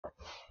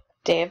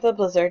Day of the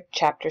Blizzard,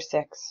 Chapter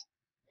 6.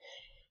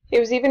 It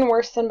was even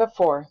worse than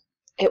before.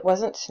 It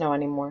wasn't snow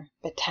anymore,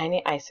 but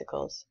tiny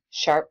icicles,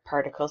 sharp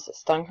particles that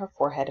stung her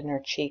forehead and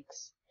her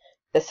cheeks.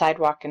 The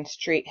sidewalk and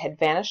street had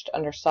vanished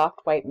under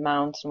soft white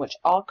mounds in which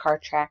all car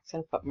tracks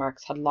and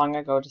footmarks had long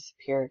ago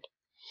disappeared.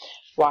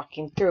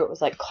 Walking through it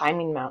was like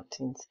climbing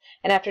mountains,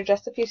 and after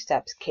just a few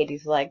steps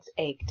Katie's legs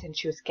ached and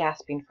she was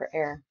gasping for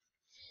air.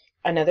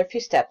 Another few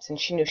steps and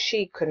she knew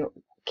she couldn't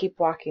keep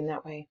walking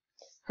that way.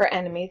 Her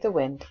enemy, the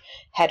wind,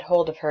 had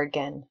hold of her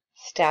again,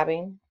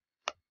 stabbing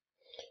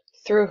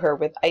through her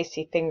with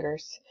icy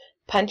fingers,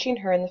 punching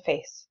her in the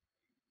face.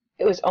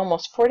 It was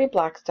almost 40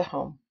 blocks to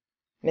home.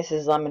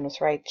 Mrs. Lemon was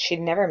right.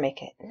 She'd never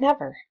make it.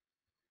 Never.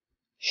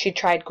 She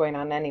tried going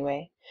on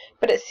anyway,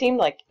 but it seemed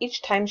like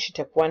each time she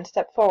took one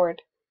step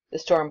forward, the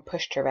storm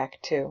pushed her back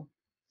too.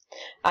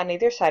 On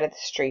either side of the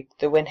street,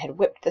 the wind had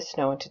whipped the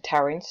snow into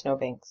towering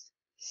snowbanks,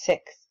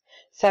 6,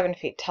 7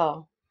 feet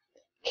tall.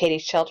 Katie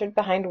sheltered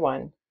behind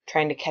one,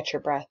 trying to catch her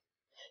breath.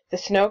 The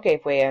snow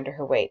gave way under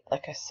her weight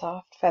like a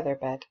soft feather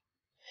bed.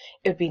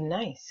 It would be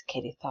nice,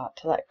 Katie thought,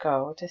 to let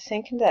go, to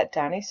sink into that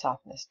downy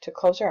softness, to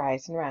close her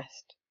eyes and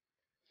rest.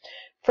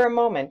 For a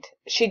moment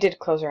she did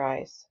close her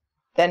eyes.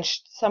 Then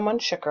someone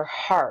shook her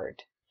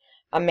hard.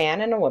 A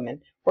man and a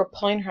woman were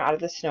pulling her out of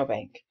the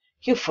snowbank.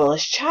 "You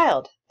foolish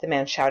child!" the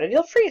man shouted.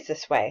 "You'll freeze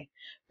this way.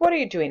 What are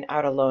you doing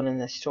out alone in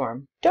this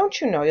storm? Don't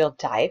you know you'll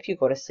die if you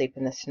go to sleep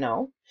in the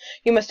snow?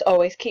 You must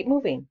always keep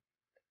moving."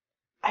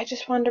 "I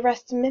just wanted to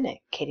rest a minute,"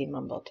 Katie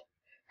mumbled.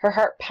 Her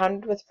heart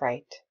pounded with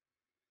fright.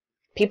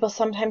 People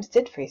sometimes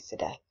did freeze to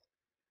death.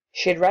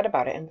 She had read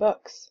about it in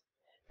books.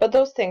 But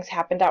those things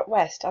happened out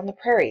west, on the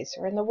prairies,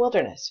 or in the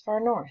wilderness,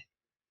 far north.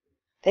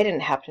 They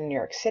didn't happen in New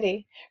York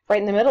City, right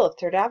in the middle of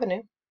 3rd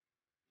Avenue.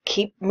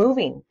 "Keep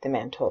moving," the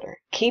man told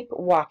her. "Keep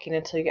walking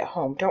until you get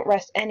home. Don't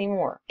rest any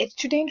more. It's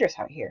too dangerous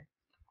out here."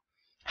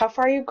 "How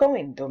far are you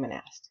going?" the woman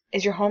asked.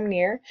 "Is your home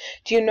near?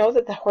 Do you know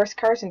that the horse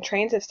cars and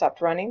trains have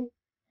stopped running?"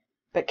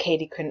 But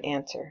Katie couldn't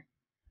answer.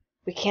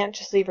 "We can't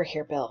just leave her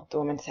here, Bill," the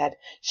woman said.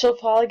 "She'll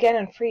fall again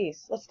and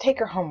freeze. Let's take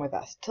her home with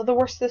us, till the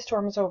worst of the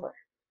storm is over."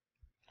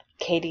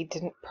 Katie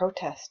didn't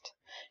protest.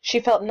 She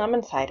felt numb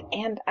inside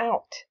and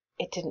out.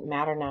 It didn't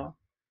matter now.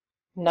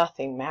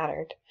 Nothing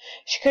mattered.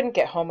 She couldn't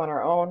get home on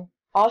her own.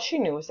 All she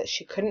knew was that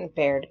she couldn't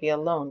bear to be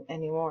alone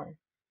any more.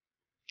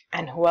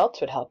 And who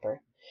else would help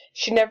her?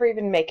 She'd never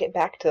even make it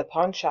back to the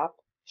pawn shop.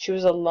 She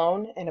was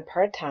alone in a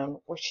part of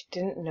town where she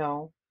didn't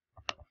know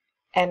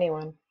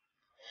anyone.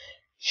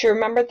 She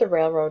remembered the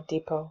railroad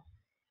depot.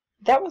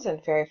 That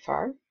wasn't very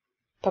far,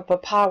 but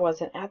Papa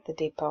wasn't at the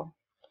depot.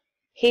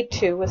 He,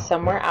 too, was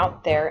somewhere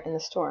out there in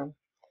the storm,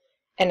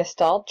 in a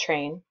stalled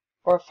train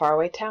or a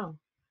faraway town.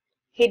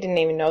 He didn't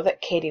even know that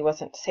Katie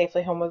wasn't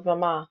safely home with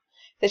Mama,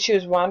 that she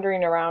was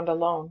wandering around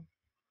alone.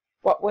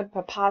 What would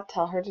Papa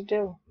tell her to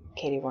do?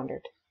 Katie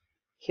wondered.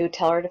 He would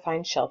tell her to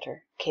find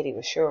shelter, Katie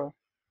was sure.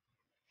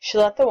 She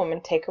let the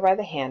woman take her by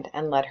the hand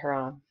and led her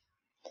on.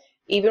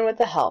 Even with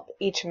the help,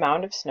 each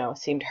mound of snow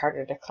seemed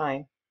harder to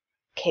climb.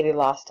 Katie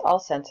lost all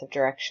sense of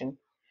direction.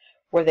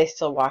 Were they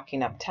still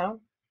walking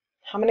uptown?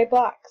 How many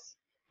blocks?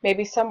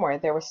 Maybe somewhere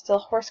there were still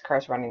horse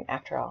cars running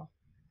after all.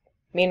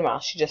 Meanwhile,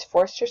 she just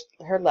forced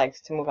her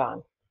legs to move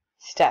on,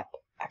 step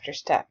after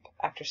step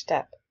after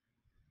step.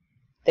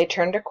 They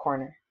turned a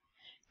corner.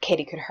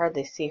 Katie could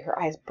hardly see. Her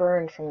eyes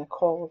burned from the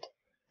cold.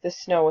 The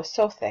snow was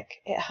so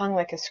thick it hung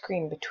like a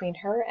screen between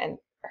her and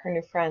her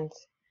new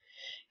friends.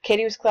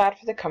 Katie was glad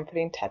for the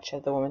comforting touch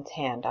of the woman's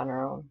hand on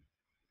her own.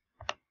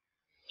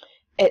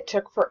 It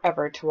took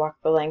forever to walk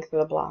the length of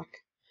the block.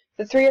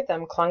 The three of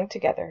them clung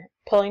together,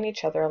 pulling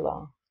each other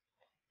along.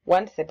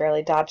 Once they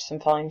barely dodged some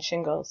falling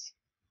shingles.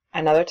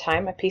 Another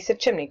time a piece of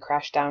chimney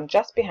crashed down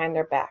just behind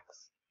their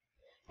backs.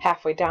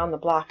 Halfway down the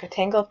block a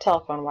tangle of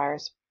telephone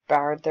wires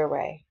barred their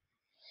way.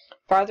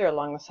 Farther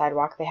along the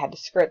sidewalk they had to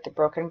skirt the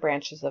broken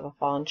branches of a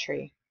fallen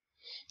tree.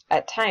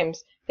 At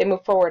times they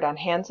moved forward on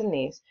hands and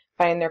knees,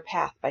 finding their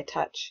path by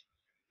touch.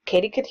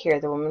 Katie could hear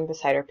the woman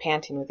beside her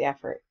panting with the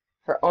effort.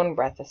 Her own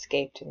breath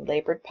escaped in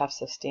labored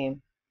puffs of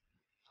steam.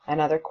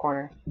 Another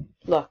corner.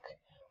 "Look,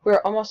 we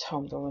are almost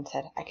home," the woman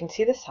said. "I can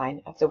see the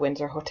sign of the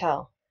Windsor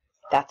Hotel.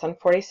 That's on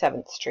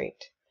 47th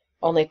Street.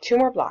 Only 2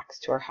 more blocks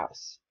to our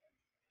house."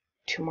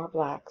 2 more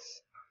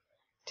blocks.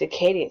 To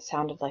Katie it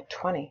sounded like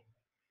 20.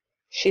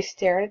 She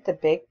stared at the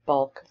big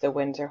bulk of the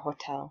Windsor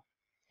Hotel.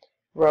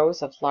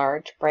 Rows of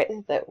large,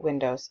 brightly lit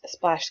windows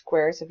splashed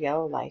squares of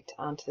yellow light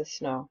onto the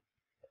snow.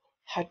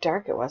 How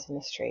dark it was in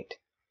the street.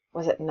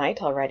 Was it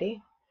night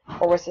already?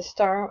 Or was the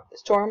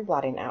storm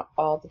blotting out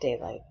all the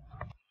daylight?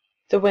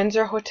 The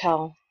Windsor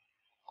Hotel.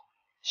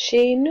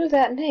 She knew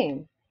that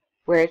name.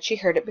 Where had she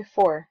heard it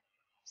before?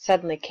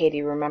 Suddenly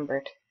Katie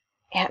remembered.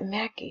 Aunt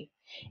Maggie.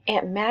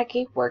 Aunt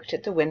Maggie worked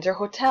at the Windsor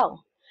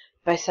Hotel.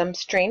 By some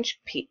strange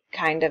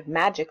kind of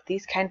magic,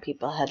 these kind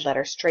people had led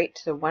her straight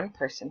to the one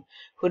person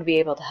who would be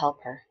able to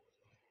help her.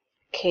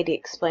 Katie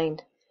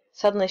explained.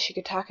 Suddenly she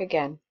could talk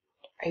again.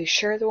 "Are you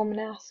sure?" the woman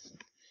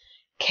asked.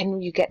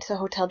 "Can you get to the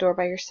hotel door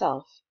by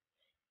yourself?"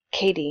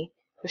 Katie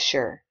was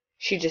sure.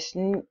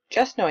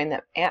 Just knowing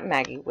that Aunt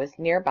Maggie was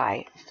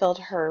nearby filled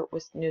her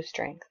with new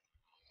strength.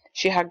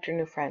 She hugged her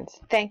new friends.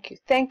 Thank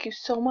you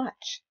so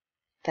much.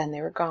 Then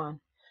they were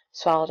gone,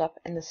 swallowed up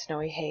in the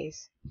snowy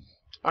haze.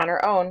 On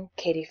her own,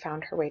 Katy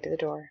found her way to the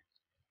door.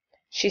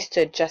 She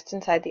stood just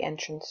inside the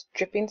entrance,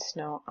 dripping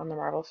snow on the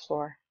marble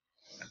floor.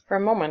 For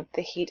a moment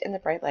the heat and the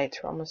bright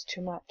lights were almost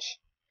too much.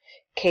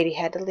 Katy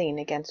had to lean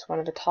against one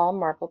of the tall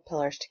marble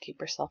pillars to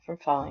keep herself from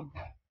falling.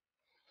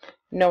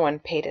 No one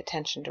paid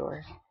attention to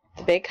her.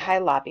 The big high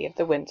lobby of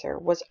the Windsor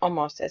was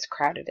almost as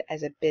crowded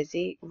as a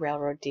busy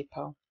railroad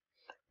depot.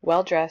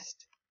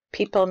 Well-dressed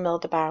people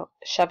milled about,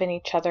 shoving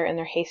each other in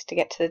their haste to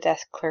get to the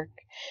desk clerk.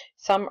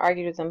 Some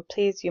argued with them.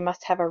 Please, you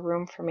must have a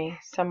room for me.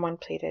 Someone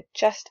pleaded.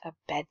 Just a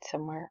bed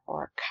somewhere,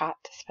 or a cot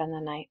to spend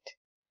the night.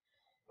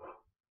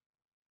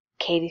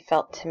 Katy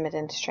felt timid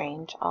and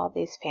strange. All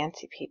these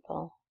fancy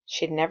people.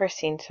 She'd never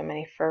seen so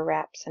many fur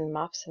wraps and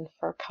muffs and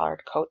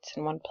fur-collared coats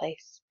in one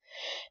place.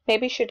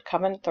 Maybe she'd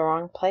come in the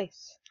wrong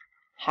place.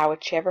 How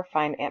would she ever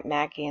find Aunt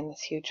Maggie in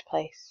this huge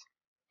place?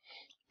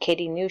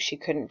 Katy knew she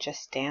couldn't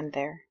just stand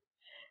there.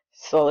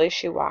 Slowly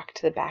she walked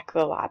to the back of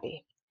the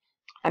lobby.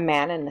 A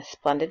man in a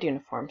splendid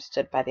uniform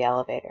stood by the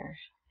elevator,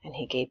 and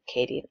he gave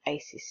Katy an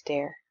icy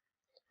stare.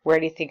 "Where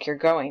do you think you're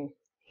going?"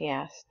 he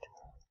asked.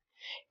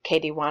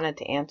 Katy wanted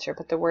to answer,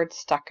 but the words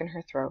stuck in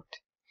her throat.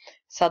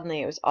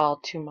 Suddenly it was all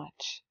too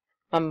much.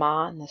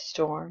 Mamma in the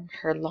storm,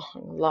 her long,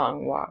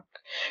 long walk,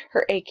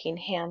 her aching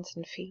hands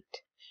and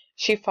feet.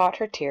 She fought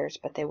her tears,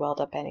 but they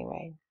welled up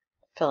anyway,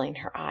 filling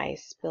her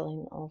eyes,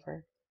 spilling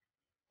over.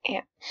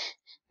 "Aunt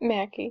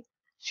Maggie,"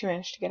 she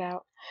managed to get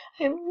out.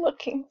 "I'm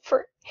looking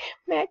for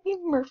Maggie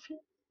Murphy."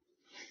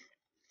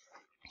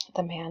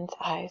 The man's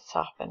eyes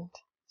softened.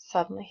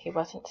 Suddenly he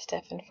wasn't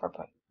stiff and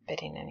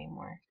forbidding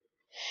anymore.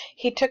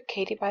 He took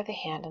Katy by the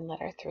hand and led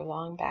her through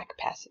long back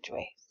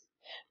passageways.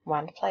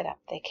 One flight up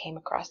they came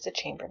across the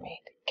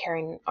chambermaid,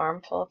 carrying an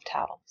armful of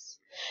towels.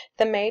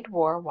 The maid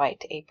wore a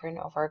white apron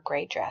over a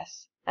gray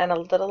dress, and a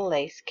little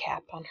lace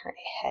cap on her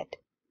head.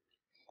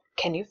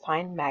 "Can you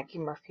find Maggie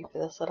Murphy for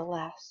this little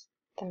lass?"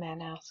 the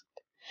man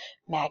asked.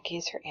 "Maggie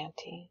is her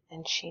auntie,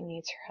 and she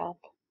needs her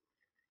help."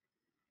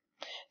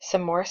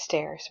 Some more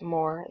stairs,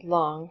 more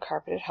long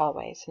carpeted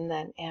hallways, and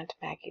then Aunt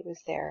Maggie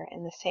was there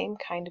in the same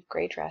kind of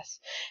gray dress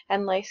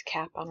and lace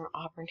cap on her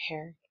auburn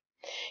hair.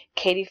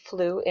 Katy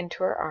flew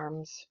into her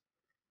arms,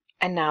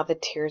 and now the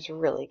tears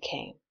really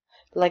came,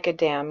 like a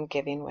dam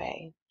giving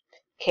way.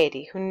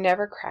 Katy, who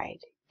never cried,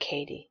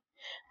 Katy,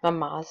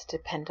 Mamma's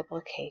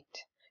dependable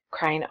Kate,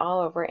 crying all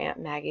over Aunt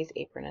Maggie's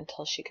apron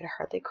until she could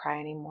hardly cry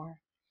any more.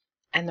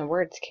 And the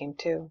words came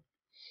too,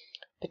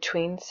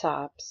 between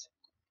sobs,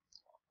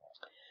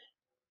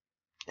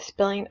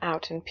 spilling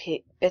out in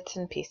bits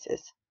and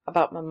pieces,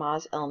 about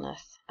Mamma's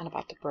illness, and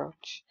about the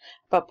brooch,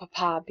 about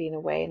Papa being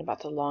away, and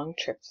about the long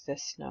trip through the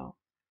snow.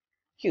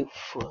 "You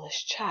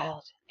foolish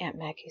child," Aunt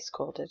Maggie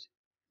scolded,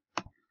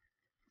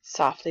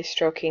 softly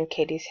stroking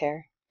Katy's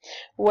hair.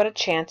 "What a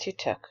chance you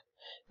took.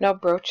 No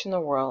brooch in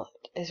the world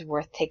is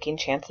worth taking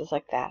chances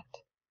like that."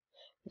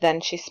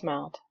 Then she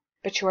smiled.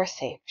 "But you are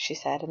safe," she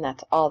said, "and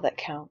that's all that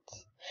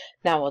counts.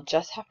 Now we'll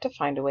just have to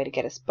find a way to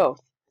get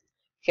both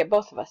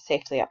of us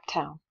safely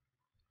uptown."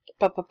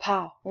 "But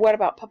Papa, what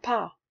about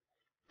Papa?"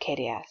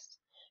 Katy asked.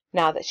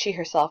 Now that she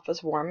herself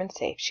was warm and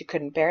safe, she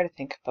couldn't bear to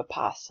think of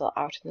Papa still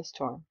out in the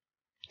storm.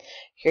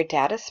 "Your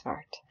dad is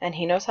smart, and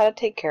he knows how to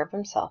take care of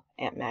himself,"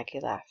 Aunt Maggie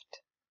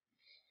laughed.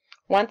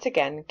 Once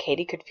again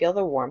Katy could feel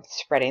the warmth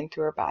spreading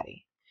through her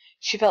body.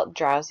 She felt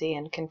drowsy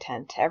and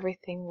content.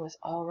 Everything was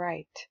all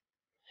right.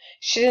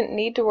 She didn't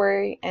need to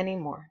worry any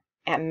more.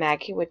 Aunt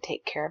Maggie would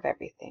take care of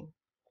everything.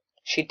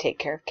 She'd take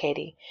care of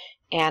Katy,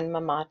 and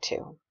Mamma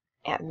too.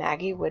 Aunt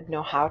Maggie would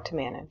know how to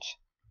manage.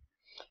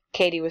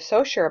 Katy was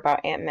so sure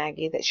about Aunt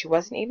Maggie that she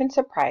wasn't even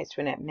surprised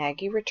when Aunt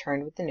Maggie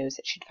returned with the news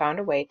that she'd found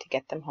a way to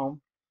get them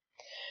home.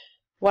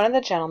 "One of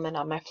the gentlemen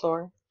on my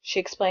floor,"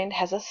 she explained,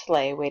 "has a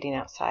sleigh waiting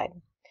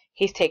outside.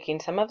 He's taking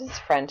some of his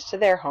friends to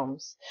their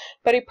homes,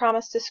 but he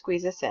promised to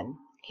squeeze us in.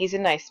 He's a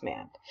nice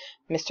man,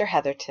 Mr.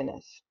 Heatherton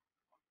is."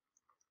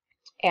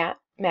 Aunt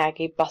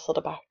Maggie bustled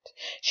about.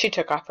 She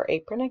took off her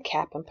apron and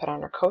cap and put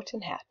on her coat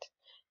and hat.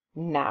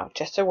 "Now,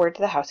 just a word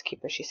to the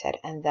housekeeper," she said,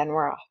 "and then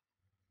we're off."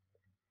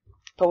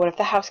 "But what if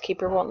the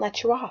housekeeper won't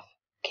let you off?"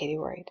 Katy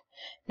worried.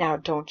 "Now,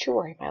 don't you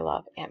worry, my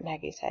love," Aunt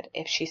Maggie said.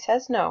 "If she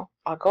says no,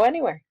 I'll go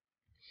anywhere.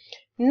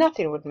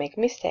 Nothing would make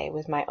me stay,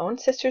 with my own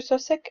sister so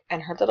sick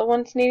and her little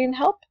ones needing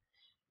help.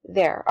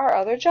 There are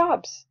other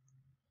jobs."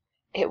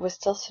 It was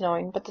still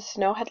snowing, but the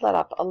snow had let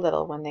up a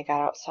little when they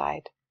got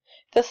outside.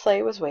 The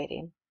sleigh was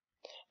waiting.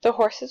 The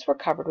horses were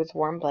covered with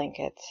warm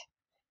blankets.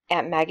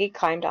 Aunt Maggie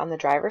climbed on the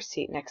driver's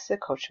seat next to the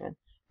coachman,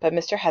 but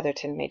Mr.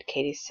 Heatherton made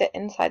Katy sit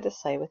inside the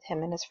sleigh with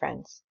him and his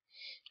friends.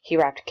 He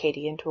wrapped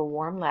Katy into a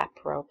warm lap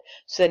robe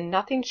so that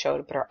nothing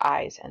showed but her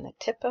eyes and the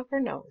tip of her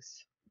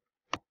nose.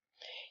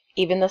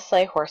 Even the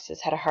sleigh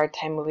horses had a hard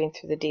time moving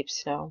through the deep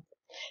snow.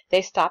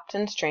 They stopped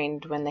and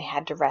strained when they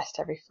had to rest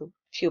every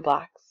few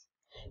blocks.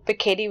 But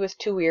Katy was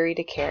too weary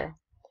to care.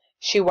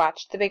 She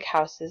watched the big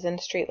houses and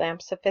street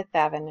lamps of Fifth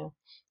Avenue,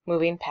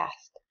 moving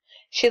past.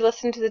 She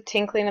listened to the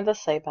tinkling of the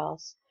sleigh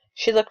bells.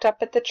 She looked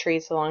up at the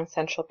trees along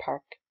Central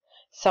Park.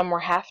 Some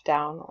were half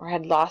down or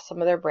had lost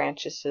some of their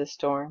branches to the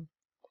storm,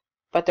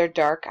 but their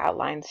dark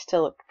outlines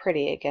still looked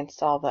pretty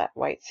against all that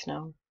white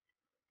snow.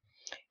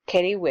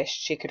 Katy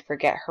wished she could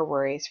forget her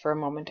worries for a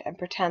moment and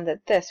pretend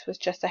that this was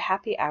just a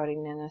happy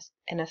outing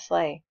in a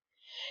sleigh.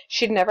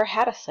 She'd never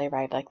had a sleigh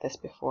ride like this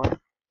before.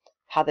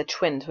 How the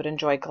twins would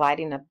enjoy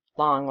gliding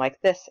along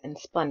like this in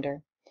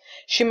splendor.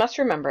 She must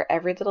remember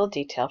every little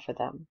detail for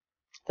them.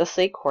 The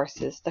sleek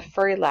horses, the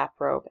furry lap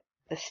robe,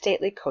 the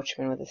stately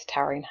coachman with his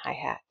towering high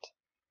hat.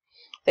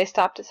 They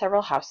stopped at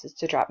several houses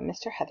to drop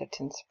Mr.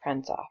 Heatherton's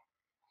friends off.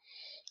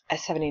 At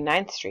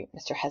 79th Street,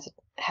 Mr.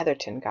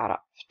 Heatherton got off,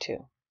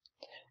 too.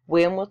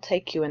 "William will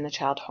take you and the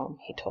child home,"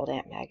 he told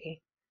Aunt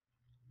Maggie.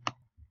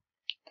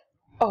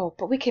 "Oh,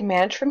 but we can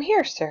manage from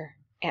here, sir,"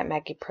 Aunt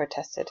Maggie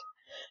protested.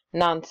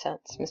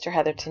 "Nonsense," Mr.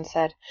 Heatherton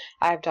said.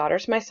 "I have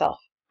daughters myself.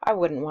 I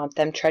wouldn't want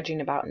them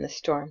trudging about in this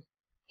storm."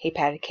 He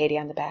patted Katy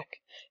on the back.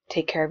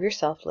 "Take care of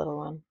yourself, little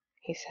one,"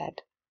 he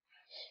said.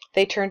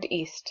 They turned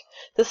east.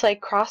 The sleigh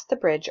crossed the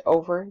bridge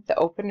over the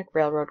open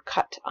railroad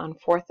cut on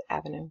 4th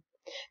Avenue.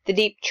 The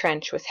deep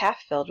trench was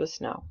half filled with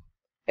snow.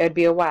 It would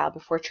be a while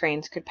before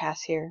trains could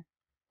pass here.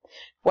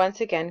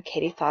 Once again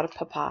Katy thought of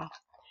Papa.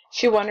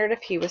 She wondered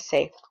if he was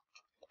safe.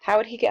 How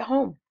would he get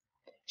home?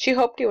 She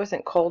hoped he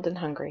wasn't cold and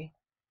hungry.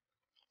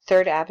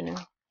 3rd Avenue,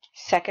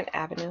 2nd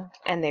Avenue,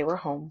 and they were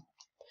home.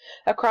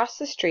 Across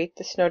the street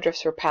the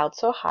snowdrifts were piled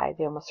so high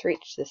they almost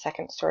reached the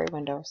second-story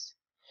windows.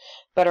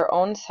 But her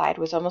own side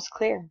was almost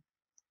clear.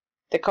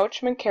 The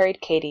coachman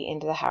carried Katy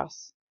into the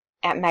house.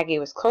 Aunt Maggie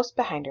was close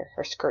behind her,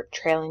 her skirt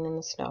trailing in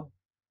the snow.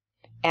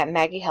 Aunt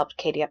Maggie helped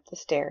Katy up the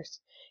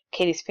stairs.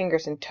 Katy's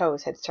fingers and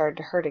toes had started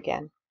to hurt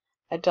again,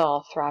 a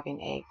dull,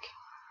 throbbing ache.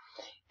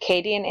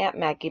 Katy and Aunt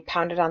Maggie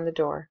pounded on the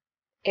door.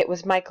 It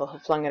was Michael who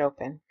flung it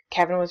open.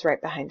 Kevin was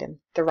right behind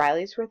him. The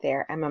Rileys were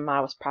there, and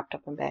Mamma was propped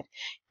up in bed.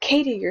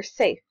 "Katy, you're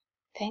safe."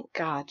 "Thank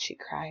God," she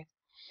cried.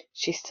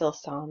 She still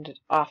sounded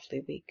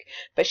awfully weak,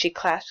 but she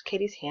clasped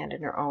Katy's hand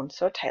in her own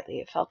so tightly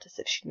it felt as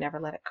if she'd never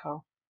let it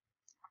go.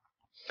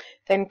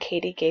 Then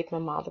Katy gave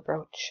Mamma the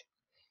brooch.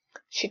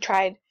 She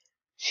tried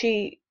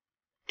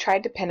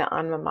to pin it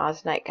on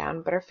Mamma's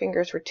nightgown, but her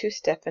fingers were too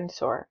stiff and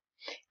sore.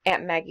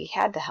 Aunt Maggie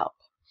had to help.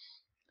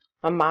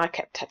 Mamma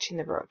kept touching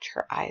the brooch,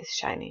 her eyes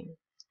shining.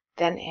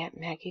 Then Aunt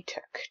Maggie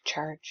took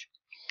charge.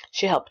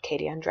 She helped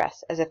Katy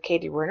undress, as if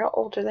Katy were no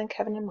older than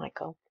Kevin and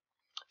Michael.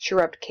 She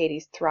rubbed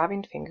Katy's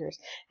throbbing fingers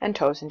and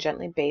toes and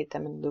gently bathed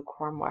them in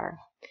lukewarm water.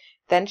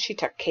 Then she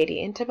tucked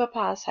Katy into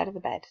Papa's side of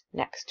the bed,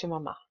 next to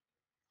Mamma.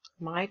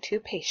 "My two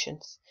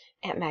patients,"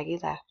 Aunt Maggie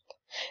laughed.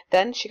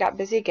 Then she got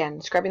busy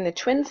again, scrubbing the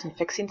twins and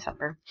fixing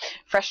supper,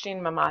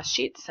 freshening Mamma's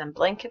sheets and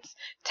blankets,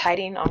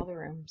 tidying all the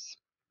rooms.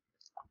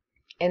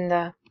 In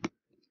the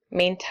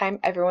meantime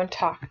everyone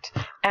talked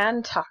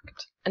and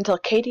talked until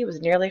Katy was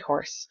nearly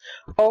hoarse.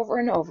 Over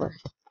and over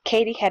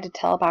Katy had to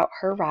tell about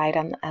her ride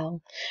on the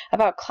L,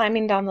 about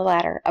climbing down the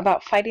ladder,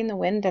 about fighting the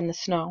wind and the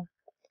snow.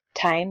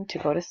 "Time to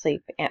go to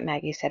sleep," Aunt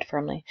Maggie said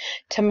firmly.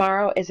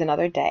 "Tomorrow is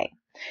another day."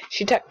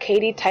 She tucked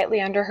Katy tightly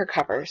under her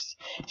covers.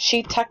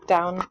 She turned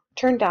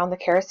down the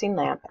kerosene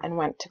lamp and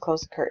went to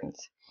close the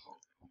curtains.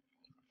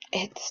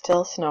 "It's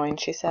still snowing,"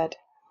 she said.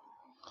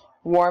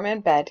 Warm in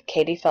bed,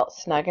 Katy felt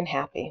snug and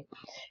happy.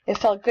 It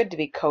felt good to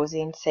be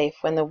cozy and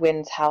safe when the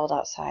winds howled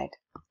outside.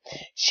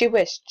 She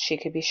wished she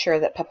could be sure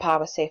that Papa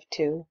was safe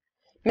too.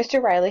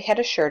 Mr. Riley had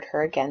assured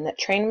her again that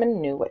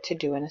trainmen knew what to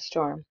do in a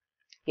storm.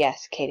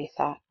 Yes, Katy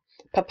thought.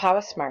 Papa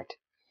was smart.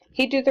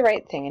 He'd do the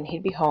right thing, and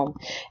he'd be home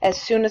as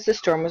soon as the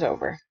storm was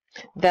over.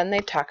 Then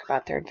they'd talk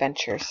about their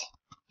adventures.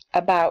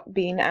 About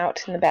being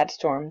out in the bad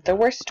storm, the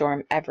worst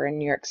storm ever in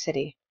New York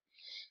City.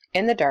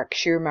 In the dark,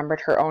 she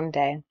remembered her own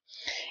day.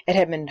 It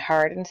had been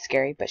hard and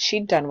scary, but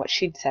she'd done what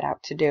she'd set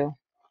out to do.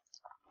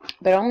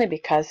 But only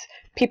because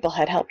people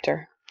had helped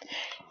her.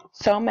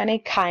 So many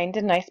kind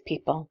and nice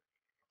people.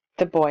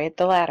 The boy at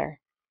the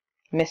ladder.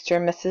 Mr.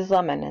 and Mrs.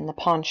 Lemon in the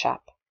pawn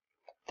shop.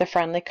 The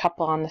friendly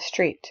couple on the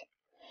street.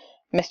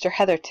 Mr.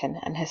 Heatherton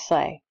and his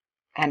sleigh.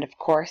 And, of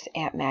course,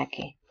 Aunt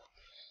Maggie.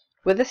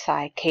 With a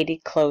sigh, Katy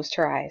closed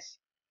her eyes.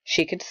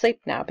 She could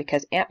sleep now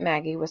because Aunt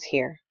Maggie was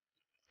here.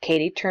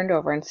 Katy turned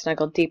over and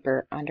snuggled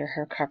deeper under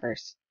her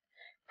covers.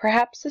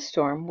 Perhaps the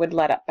storm would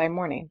let up by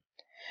morning.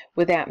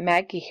 With Aunt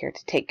Maggie here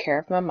to take care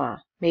of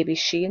Mamma, maybe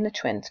she and the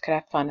twins could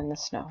have fun in the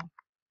snow.